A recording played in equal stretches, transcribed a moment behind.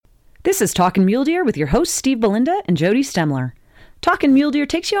This is Talkin' Mule Deer with your hosts Steve Belinda and Jody Stemler. Talkin' Mule Deer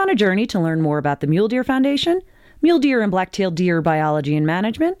takes you on a journey to learn more about the Mule Deer Foundation, mule deer and black-tailed deer biology and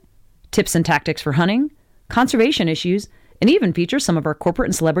management, tips and tactics for hunting, conservation issues, and even features some of our corporate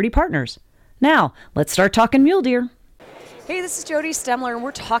and celebrity partners. Now, let's start talking mule deer. Hey, this is Jody Stemler, and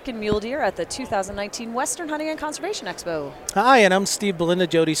we're talking mule deer at the 2019 Western Hunting and Conservation Expo. Hi, and I'm Steve Belinda,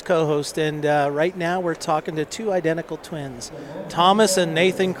 Jody's co-host, and right now we're talking to two identical twins, Thomas and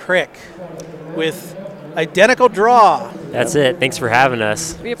Nathan Crick, with Identical Draw. That's it. Thanks for having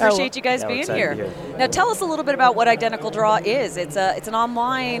us. We appreciate you guys being here. Now, tell us a little bit about what Identical Draw is. It's an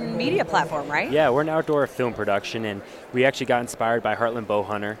online media platform, right? Yeah, we're an outdoor film production, and we actually got inspired by Heartland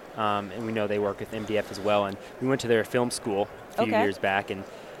Bowhunter, and we know they work with MDF as well, and we went to their film school a few years back, and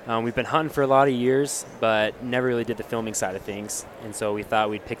we've been hunting for a lot of years, but never really did the filming side of things, and so we thought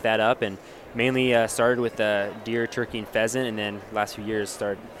we'd pick that up, and mainly started with deer, turkey, and pheasant, and then last few years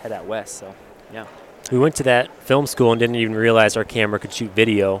head out west, so yeah. We went to that film school and didn't even realize our camera could shoot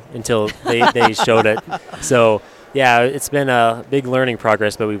video until they showed it. So, yeah, it's been a big learning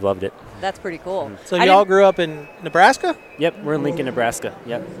progress, but we've loved it. That's pretty cool. Mm-hmm. So you all grew up in Nebraska? Yep, we're in Lincoln, Nebraska.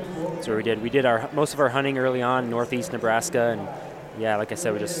 Yep, that's where we did. We did most of our hunting early on in northeast Nebraska, and yeah, like I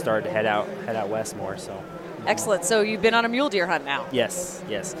said, we just started to head out west more. So. Excellent. So you've been on a mule deer hunt now? Yes.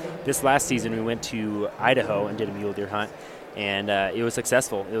 This last season, we went to Idaho and did a mule deer hunt, and it was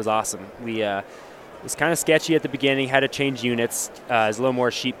successful. It was awesome. It was kind of sketchy at the beginning, had to change units. It's a little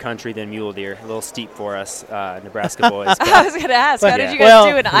more sheep country than mule deer, a little steep for us Nebraska boys. I was going to ask, how did you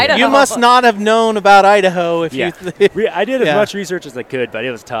guys do in Idaho? You must not have known about Idaho if you... I did as much research as I could, but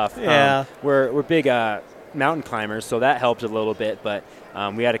it was tough. Yeah. We're big mountain climbers, so that helped a little bit, but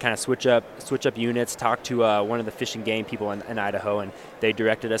we had to kind of switch up units, talk to one of the fish and game people in Idaho, and they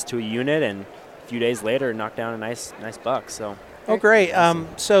directed us to a unit, and a few days later knocked down a nice buck, so... Oh, great.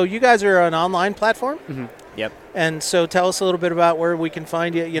 So you guys are an online platform? Mm-hmm. Yep. And so tell us a little bit about where we can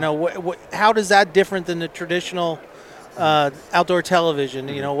find you. You know, how does that different than the traditional outdoor television?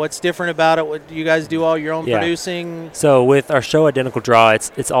 You know, what's different about it? What, do you guys do all your own producing? So with our show Identical Draw,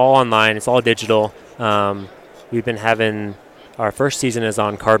 it's all online. It's all digital. We've been having our first season is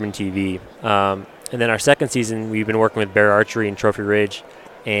on Carbon TV. And then our second season, we've been working with Bear Archery and Trophy Ridge.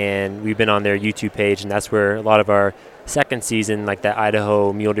 And we've been on their YouTube page, and that's where a lot of our second season, like that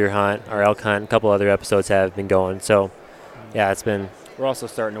Idaho mule deer hunt, our elk hunt, a couple other episodes have been going. So, yeah, we're also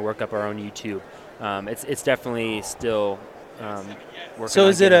starting to work up our own YouTube. It's definitely still working. So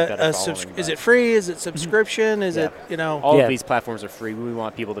is it is it free? Is it subscription? Is it, all of these platforms are free. We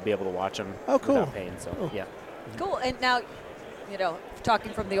want people to be able to watch them without paying. So, yeah. Cool. And now,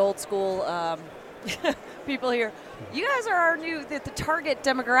 talking from the old school people here, you guys are the target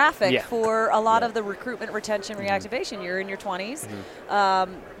demographic for a lot of the recruitment, retention, reactivation. You're in your 20s.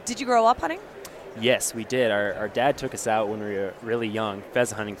 Did you grow up hunting? Yes, we did. Our dad took us out when we were really young,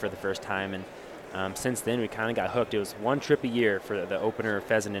 pheasant hunting for the first time, and since then we kind of got hooked. It was one trip a year for the opener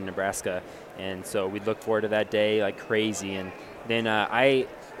pheasant in Nebraska, and so we'd look forward to that day like crazy. And then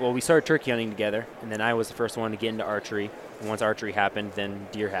we started turkey hunting together, and then I was the first one to get into archery. And once archery happened, then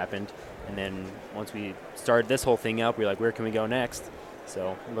deer happened. And then once we started this whole thing up, we were like, where can we go next?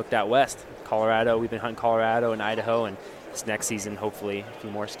 So we looked out west, Colorado. We've been hunting Colorado and Idaho, and this next season, hopefully, a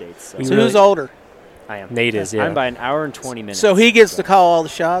few more states. So who's older? I am. Nate is, yeah. I'm by an hour and 20 minutes. So he gets to call all the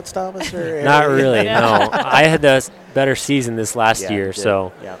shots, Thomas? Or Not really, no. I had the better season this last year,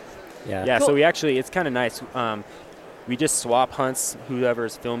 so. Yeah, cool. So we actually, it's kind of nice. We just swap hunts,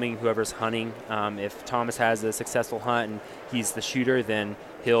 whoever's filming, whoever's hunting. If Thomas has a successful hunt and he's the shooter, then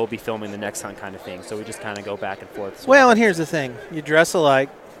he'll be filming the next hunt kind of thing. So we just kind of go back and forth. Well, and here's the thing. You dress alike.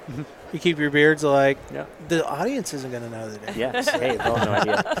 You keep your beards alike. Yeah. The audience isn't going to know that. Yes. Hey, well, no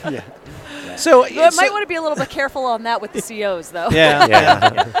idea. Yeah. So you might want to be a little bit careful on that with the COs, though.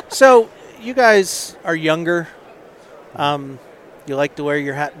 Yeah. So you guys are younger. You like to wear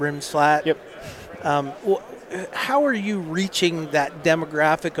your hat brims flat. Yep. How are you reaching that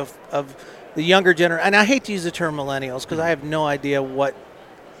demographic of the younger generation? And I hate to use the term millennials because I have no idea what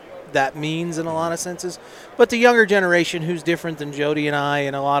that means in a lot of senses. But the younger generation who's different than Jody and I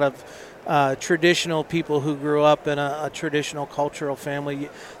and a lot of traditional people who grew up in a traditional cultural family,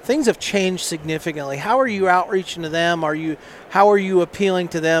 things have changed significantly. How are you outreaching to them? How are you appealing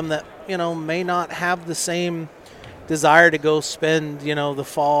to them that, may not have the same desire to go spend, the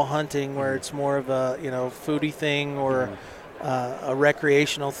fall hunting where it's more of a, foodie thing or a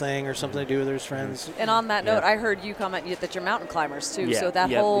recreational thing or something to do with his friends. And on that note, I heard you comment that you're mountain climbers too. Yeah. So that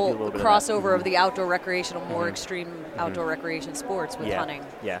Yeah, whole we do a little bit crossover of of the outdoor recreational, more extreme outdoor recreation sports with hunting.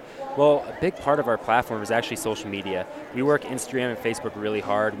 Yeah. Well, a big part of our platform is actually social media. We work Instagram and Facebook really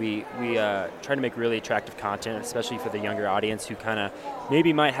hard. We try to make really attractive content, especially for the younger audience who kind of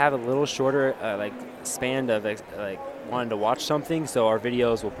maybe might have a little shorter like span of like wanting to watch something. So our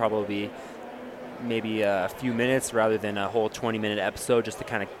videos will probably be maybe a few minutes rather than a whole 20-minute episode, just to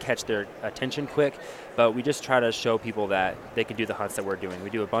kind of catch their attention quick. But we just try to show people that they can do the hunts that we're doing.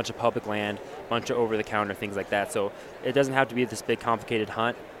 We do a bunch of public land, a bunch of over-the-counter things like that. So it doesn't have to be this big complicated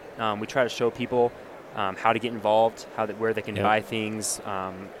hunt. We try to show people how to get involved, where they can buy things.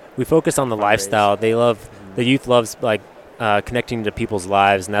 We focus on the lifestyle. They love the youth loves like connecting to people's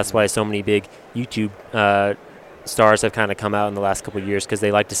lives, and that's why so many big YouTube stars have kind of come out in the last couple of years, because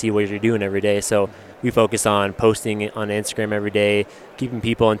they like to see what you're doing every day. So we focus on posting on Instagram every day, keeping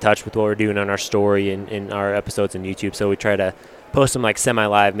people in touch with what we're doing on our story and in our episodes on YouTube. So we try to post them like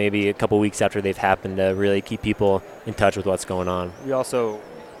semi-live, maybe a couple weeks after they've happened, to really keep people in touch with what's going on.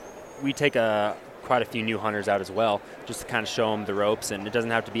 We take quite a few new hunters out as well, just to kind of show them the ropes. And it doesn't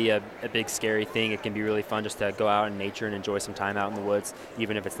have to be a big scary thing. It can be really fun just to go out in nature and enjoy some time out in the woods,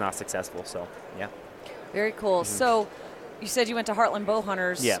 even if it's not successful. So yeah. Very cool. So you said you went to Heartland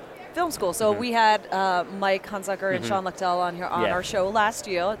Bowhunters Film School. So we had Mike Hunsucker and Sean Lechtel on our show last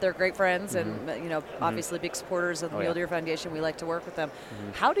year. They're great friends and obviously big supporters of the Mule Deer Foundation. We like to work with them.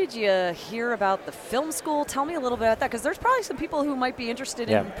 How did you hear about the film school? Tell me a little bit about that, because there's probably some people who might be interested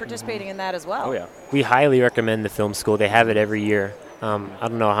in participating in that as well. Oh yeah. We highly recommend the film school. They have it every year. I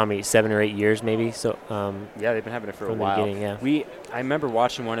don't know how many, 7 or 8 years maybe. So they've been having it for a while. I remember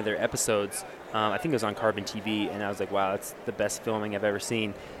watching one of their episodes. I think it was on Carbon TV, and I was like, wow, that's the best filming I've ever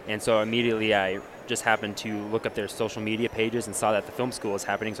seen. And so immediately I just happened to look up their social media pages and saw that the film school was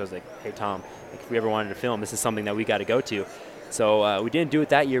happening. So I was like, hey, Tom, if we ever wanted to film, this is something that we got to go to. So we didn't do it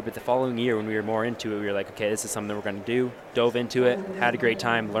that year, but the following year when we were more into it, we were like, okay, this is something we're going to do. Dove into it, had a great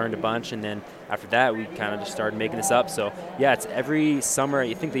time, learned a bunch, and then after that, we kind of just started making this up. So yeah, it's every summer.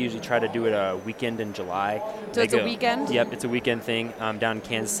 I think they usually try to do it a weekend in July. So it's a weekend? Yep, it's a weekend thing down in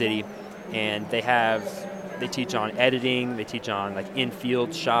Kansas City. And they teach on editing, they teach on like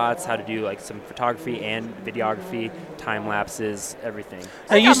in-field shots, how to do like some photography and videography, time lapses, everything.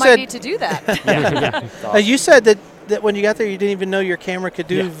 I might need to do that. Awesome. You said that when you got there, you didn't even know your camera could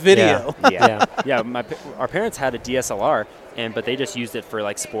do video. Our parents had a DSLR, but they just used it for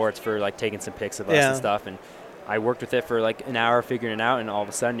like sports, for like taking some pics of us and stuff. And I worked with it for like an hour figuring it out, and all of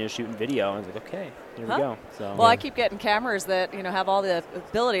a sudden you're shooting video. And I was like, okay, here we go. So, I keep getting cameras that have all the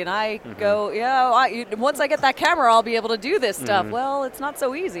ability, and I go, once I get that camera, I'll be able to do this stuff. Well, it's not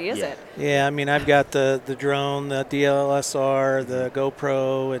so easy, is it? Yeah, I mean, I've got the drone, the DSLR, the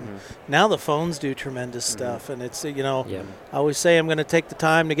GoPro, and now the phones do tremendous stuff. And it's I always say I'm going to take the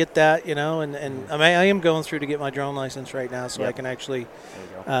time to get that, and I am going through to get my drone license right now, so I can actually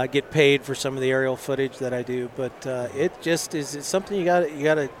get paid for some of the aerial footage that I do. But it just is something you got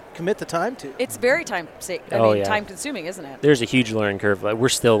to commit the time to. It's very time consuming, isn't it? There's a huge learning curve. Like, we're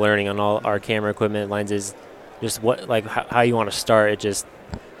still learning on all our camera equipment, lenses, just how you want to start. It just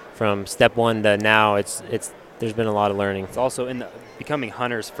from step one to now, it's there's been a lot of learning. It's also in becoming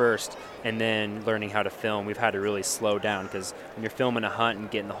hunters first and then learning how to film. We've had to really slow down, because when you're filming a hunt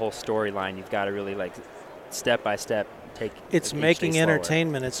and getting the whole storyline, you've got to really like step by step. It's making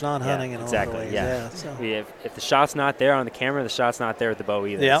entertainment. It's not hunting in a lot of ways. Yeah. So. If the shot's not there on the camera, the shot's not there with the bow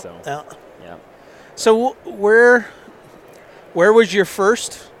either. So where was your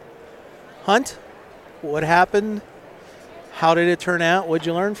first hunt? What happened? How did it turn out? What'd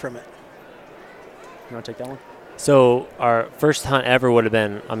you learn from it? You want to take that one? So our first hunt ever would have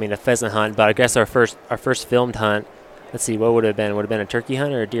been, a pheasant hunt. But I guess our first filmed hunt. Let's see, what would it have been? Would it have been a turkey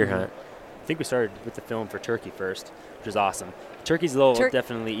hunt or a deer hunt? I think we started with the film for turkey first, which is awesome. Turkey's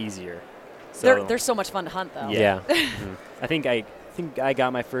definitely easier. So they're so much fun to hunt, though. Yeah. I think I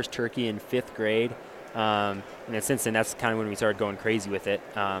got my first turkey in 5th grade, and then since then that's kind of when we started going crazy with it.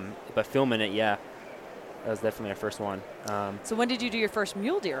 But filming it, that was definitely our first one. So when did you do your first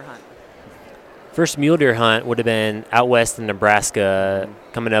mule deer hunt? First mule deer hunt would have been out west in Nebraska,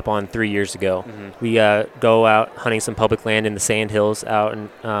 coming up on 3 years ago. We go out hunting some public land in the Sandhills out in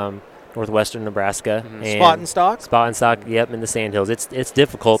northwestern Nebraska. And Spot and stock, yep, in the Sandhills. It's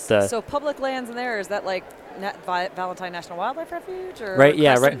difficult. So public lands in there, is that like Valentine National Wildlife Refuge? Or right,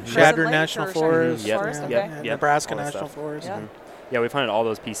 yeah, right. Shadron National Forest. Nebraska National Forest. Yeah, we've hunted all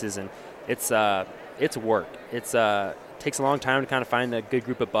those pieces, and it's work. It's takes a long time to kind of find a good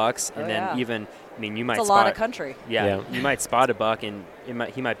group of bucks, and then even I mean, you might it's a lot of country. Yeah, you might spot a buck, and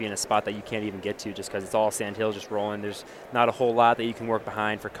he might be in a spot that you can't even get to just because it's all sand hills just rolling. There's not a whole lot that you can work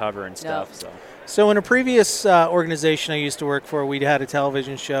behind for cover and stuff. So in a previous organization I used to work for, we'd had a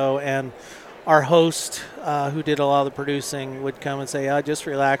television show, and our host, who did a lot of the producing, would come and say, just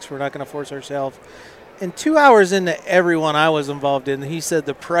relax, we're not going to force ourselves. And 2 hours into every one I was involved in, he said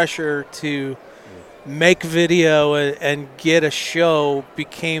the pressure to make video and get a show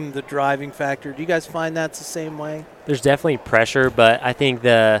became the driving factor. Do you guys find that's the same way? There's definitely pressure, but I think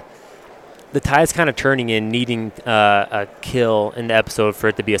the tide's kind of turning in, needing a kill in the episode for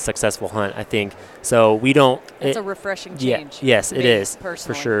it to be a successful hunt, I think. So we don't... It's a refreshing change. Yes, it is,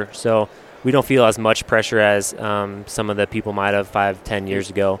 personally. For sure. So we don't feel as much pressure as some of the people might have 5-10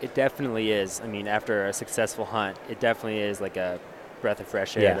 years ago. It definitely is. I mean, after a successful hunt, it definitely is like a breath of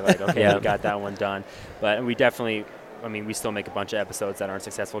fresh air. To like, okay, we got that one done. But we definitely... I mean, we still make a bunch of episodes that aren't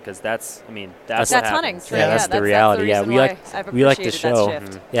successful because that's hunting. That's the reality. We like to show.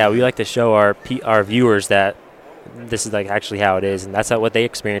 Yeah, we like to show our viewers that this is like actually how it is, and that's what they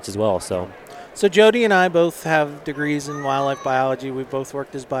experience as well. So Jody and I both have degrees in wildlife biology. We've both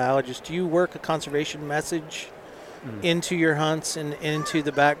worked as biologists. Do you work a conservation message into your hunts and into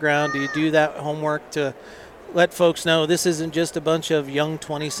the background? Do you do that homework to let folks know this isn't just a bunch of young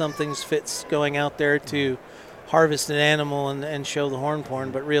 20-somethings fits going out there to harvest an animal and show the horn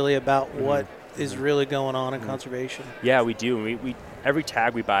porn, but really about what is really going on in conservation? Yeah, we do. We every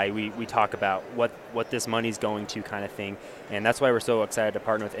tag we buy, we talk about what this money's going to, kind of thing. And that's why we're so excited to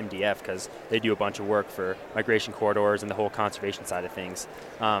partner with MDF, because they do a bunch of work for migration corridors and the whole conservation side of things.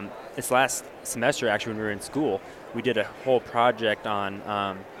 This last semester, actually, when we were in school, we did a whole project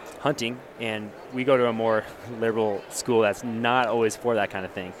on hunting, and we go to a more liberal school that's not always for that kind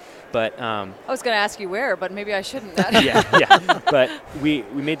of thing. But I was going to ask you where, but maybe I shouldn't. yeah. But we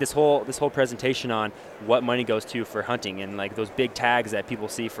made this whole presentation on what money goes to for hunting, and like those big tags that people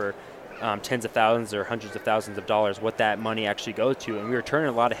see for tens of thousands or hundreds of thousands of dollars, what that money actually goes to. And we were turning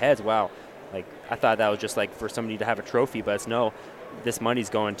a lot of heads. Wow, like I thought that was just like for somebody to have a trophy, but it's no. This money's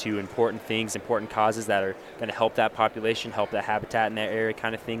going to important things, important causes that are going to help that population, help that habitat in that area,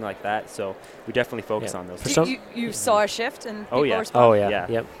 kind of thing like that. So we definitely focus on those. You saw a shift in people responding? Oh, yeah.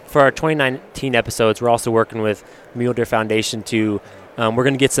 Yep. For our 2019 episodes, we're also working with Mule Deer Foundation to, we're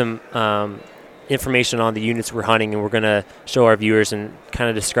going to get some information on the units we're hunting, and we're going to show our viewers and kind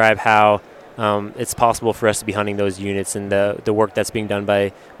of describe how it's possible for us to be hunting those units and the work that's being done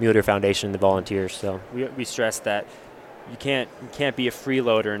by Mule Deer Foundation and the volunteers. So we stress that you can't be a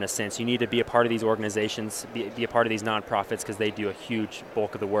freeloader in a sense. You need to be a part of these organizations, be a part of these nonprofits, because they do a huge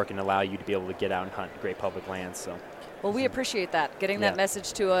bulk of the work and allow you to be able to get out and hunt great public lands. So, well, we appreciate that. Getting that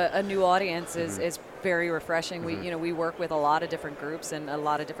message to a new audience is very refreshing. We work with a lot of different groups and a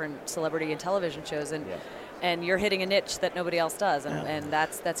lot of different celebrity and television shows, and you're hitting a niche that nobody else does, and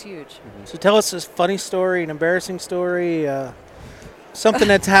that's huge. So tell us a funny story, an embarrassing story, something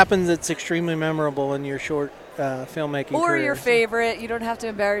that's happened that's extremely memorable in your short filmmaking or career. Your favorite. You don't have to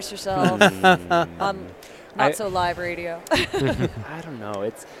embarrass yourself on not so live radio. I don't know.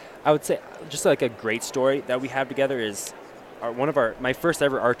 I would say just like a great story that we have together is my first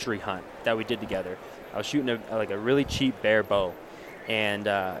ever archery hunt that we did together. I was shooting a really cheap bear bow, and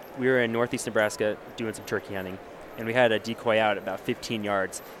we were in northeast Nebraska doing some turkey hunting, and we had a decoy out at about 15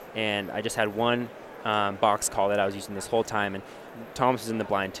 yards, and I just had one box call that I was using this whole time, and Thomas was in the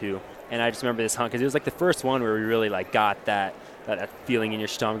blind too. And I just remember this hunt because it was like the first one where we really like got that feeling in your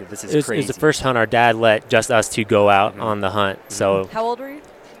stomach that this is crazy. It was the first hunt our dad let just us two go out on the hunt. So how old were you?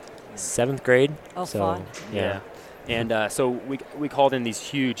 7th grade. Oh, fun. Yeah. And so we called in these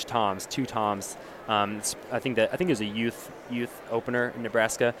huge toms, 2 toms. I think it was a youth opener in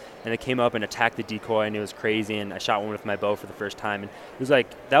Nebraska, and they came up and attacked the decoy, and it was crazy. And I shot one with my bow for the first time, and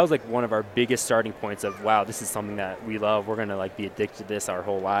that was one of our biggest starting points of, wow, this is something that we love. We're gonna be addicted to this our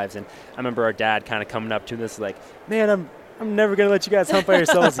whole lives. And I remember our dad kind of coming up to us like, man, I'm never gonna let you guys hunt by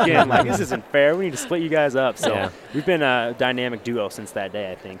yourselves again. Like, this isn't fair. We need to split you guys up. So we've been a dynamic duo since that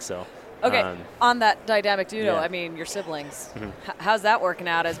day, I think. So. Okay, on that dynamic duo, I mean, your siblings. How's that working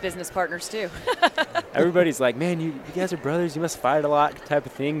out as business partners too? Everybody's like, man, you guys are brothers. You must fight a lot, type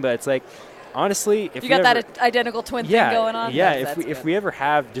of thing. But it's like, honestly, if you got that identical twin thing going on. Yeah, if we ever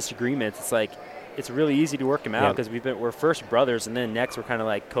have disagreements, it's like it's really easy to work them out because we're first brothers, and then next we're kind of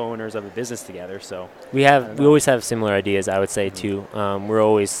like co-owners of a business together. So we always have similar ideas, I would say too. We're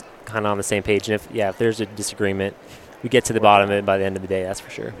always kind of on the same page, and if there's a disagreement, we get to the bottom of it by the end of the day. That's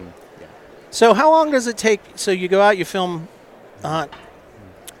for sure. So how long does it take? So you go out, you film the hunt,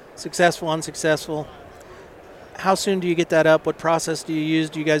 successful, unsuccessful. how soon do you get that up? What process do you use?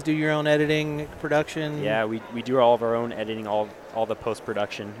 Do you guys do your own editing, production? Yeah, we do all of our own editing, all the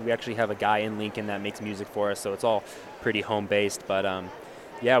post-production. We actually have a guy in Lincoln that makes music for us, so it's all pretty home-based. But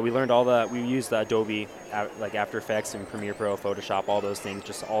yeah, we learned we used Adobe, like After Effects and Premiere Pro, Photoshop, all those things,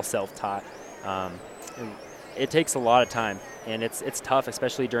 just all self-taught. It takes a lot of time, and it's tough,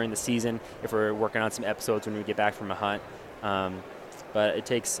 especially during the season if we're working on some episodes when we get back from a hunt. But it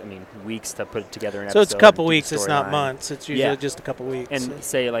takes, weeks to put together an episode. So it's a couple weeks. It's not months. It's usually just a couple weeks. And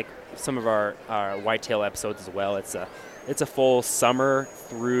say like some of our whitetail episodes as well. It's a full summer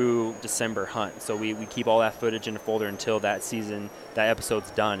through December hunt. So we keep all that footage in a folder until that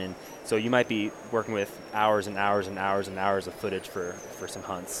episode's done. And so you might be working with hours and hours and hours and hours of footage for some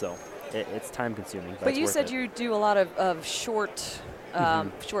hunts. So it's time consuming. But you said you do a lot of short.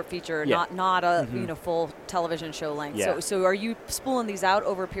 Short feature, not a full television show length. Yeah. So are you spooling these out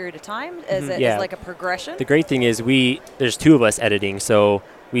over a period of time as like a progression? The great thing is there's two of us editing, so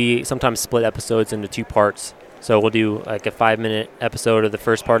we sometimes split episodes into 2 parts. So we'll do like a 5-minute episode of the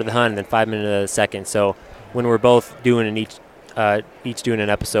first part of the hunt and then 5 minutes of the second. So when we're both doing each doing an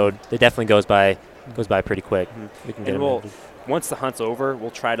episode, it definitely goes by pretty quick. We can get once the hunt's over,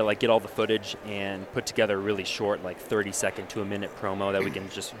 we'll try to get all the footage and put together a really short, 30-second to a minute promo that we can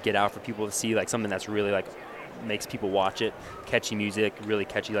just get out for people to see, something that's really makes people watch it, catchy music, really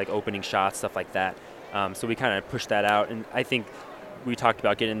catchy opening shots, stuff like that. So we kind of push that out, and I think we talked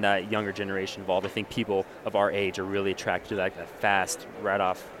about getting that younger generation involved. I think people of our age are really attracted to that fast, right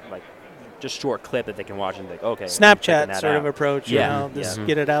off, just short clip that they can watch and be okay. Snapchat sort of approach, just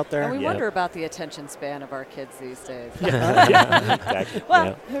get it out there. And we wonder about the attention span of our kids these days. Exactly.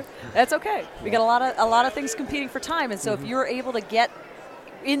 Well, that's okay. We got a lot of things competing for time, and so if you're able to get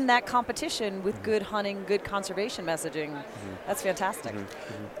in that competition with good hunting, good conservation messaging, that's fantastic.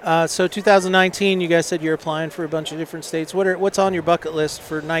 So 2019, you guys said you're applying for a bunch of different states. What's on your bucket list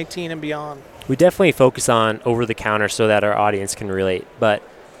for 19 and beyond? We definitely focus on over-the-counter so that our audience can relate, but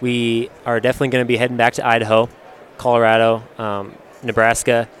we are definitely going to be heading back to Idaho, Colorado,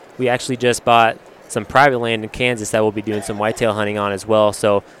 Nebraska. We actually just bought some private land in Kansas that we'll be doing some whitetail hunting on as well.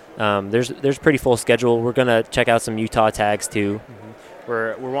 So there's a pretty full schedule. We're going to check out some Utah tags too.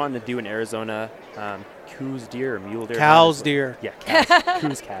 We're wanting to do in Arizona coos deer or mule deer. Cows deer. Yeah, cows.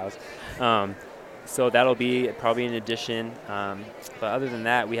 Coos cows. So that'll be probably an addition. But other than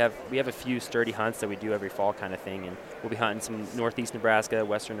that, we have a few sturdy hunts that we do every fall kind of thing, and we'll be hunting some northeast Nebraska,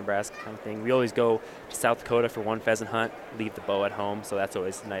 western Nebraska kind of thing. We always go to South Dakota for one pheasant hunt, leave the bow at home, so that's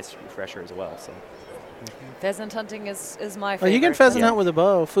always a nice refresher as well. So pheasant hunting is my favorite. Well, you can pheasant hunt with a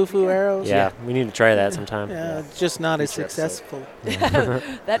bow, foo-foo arrows. Yeah, we need to try that sometime. Yeah, just not as successful.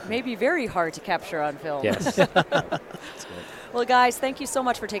 That may be very hard to capture on film. Yes. Well, guys, thank you so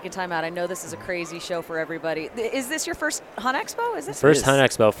much for taking time out. I know this is a crazy show for everybody. Is this your first Hunt Expo? Is this first Hunt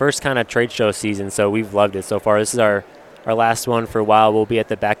Expo, first kind of trade show season, so we've loved it so far. This is our last one for a while. We'll be at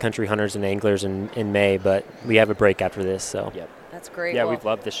the Backcountry Hunters and Anglers in May, but we have a break after this. So. Yep. That's great. Yeah, we've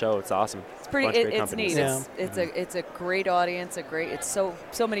loved the show. It's awesome. It's pretty. It's neat. Yeah. It's a great audience. It's so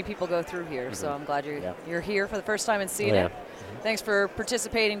many people go through here. So I'm glad you're here for the first time and seeing it. Thanks for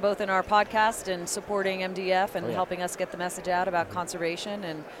participating both in our podcast and supporting MDF and helping us get the message out about conservation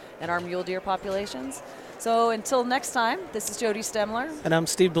and our mule deer populations. So until next time, this is Jody Stemler. And I'm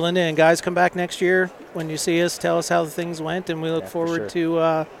Steve Belinda. And guys, come back next year. When you see us, tell us how the things went. And we look forward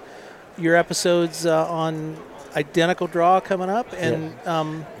to your episodes on Identical Draw coming up. And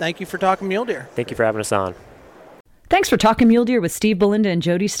thank you for talking mule deer. Thank you for having us on. Thanks for talking mule deer with Steve Belinda and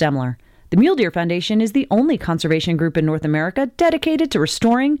Jody Stemler. The Mule Deer Foundation is the only conservation group in North America dedicated to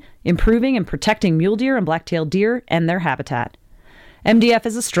restoring, improving, and protecting mule deer and black-tailed deer and their habitat. MDF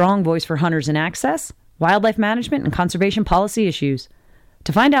is a strong voice for hunters in access, wildlife management, and conservation policy issues.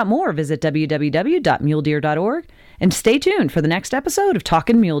 To find out more, visit www.muledeer.org and stay tuned for the next episode of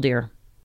Talkin' Mule Deer.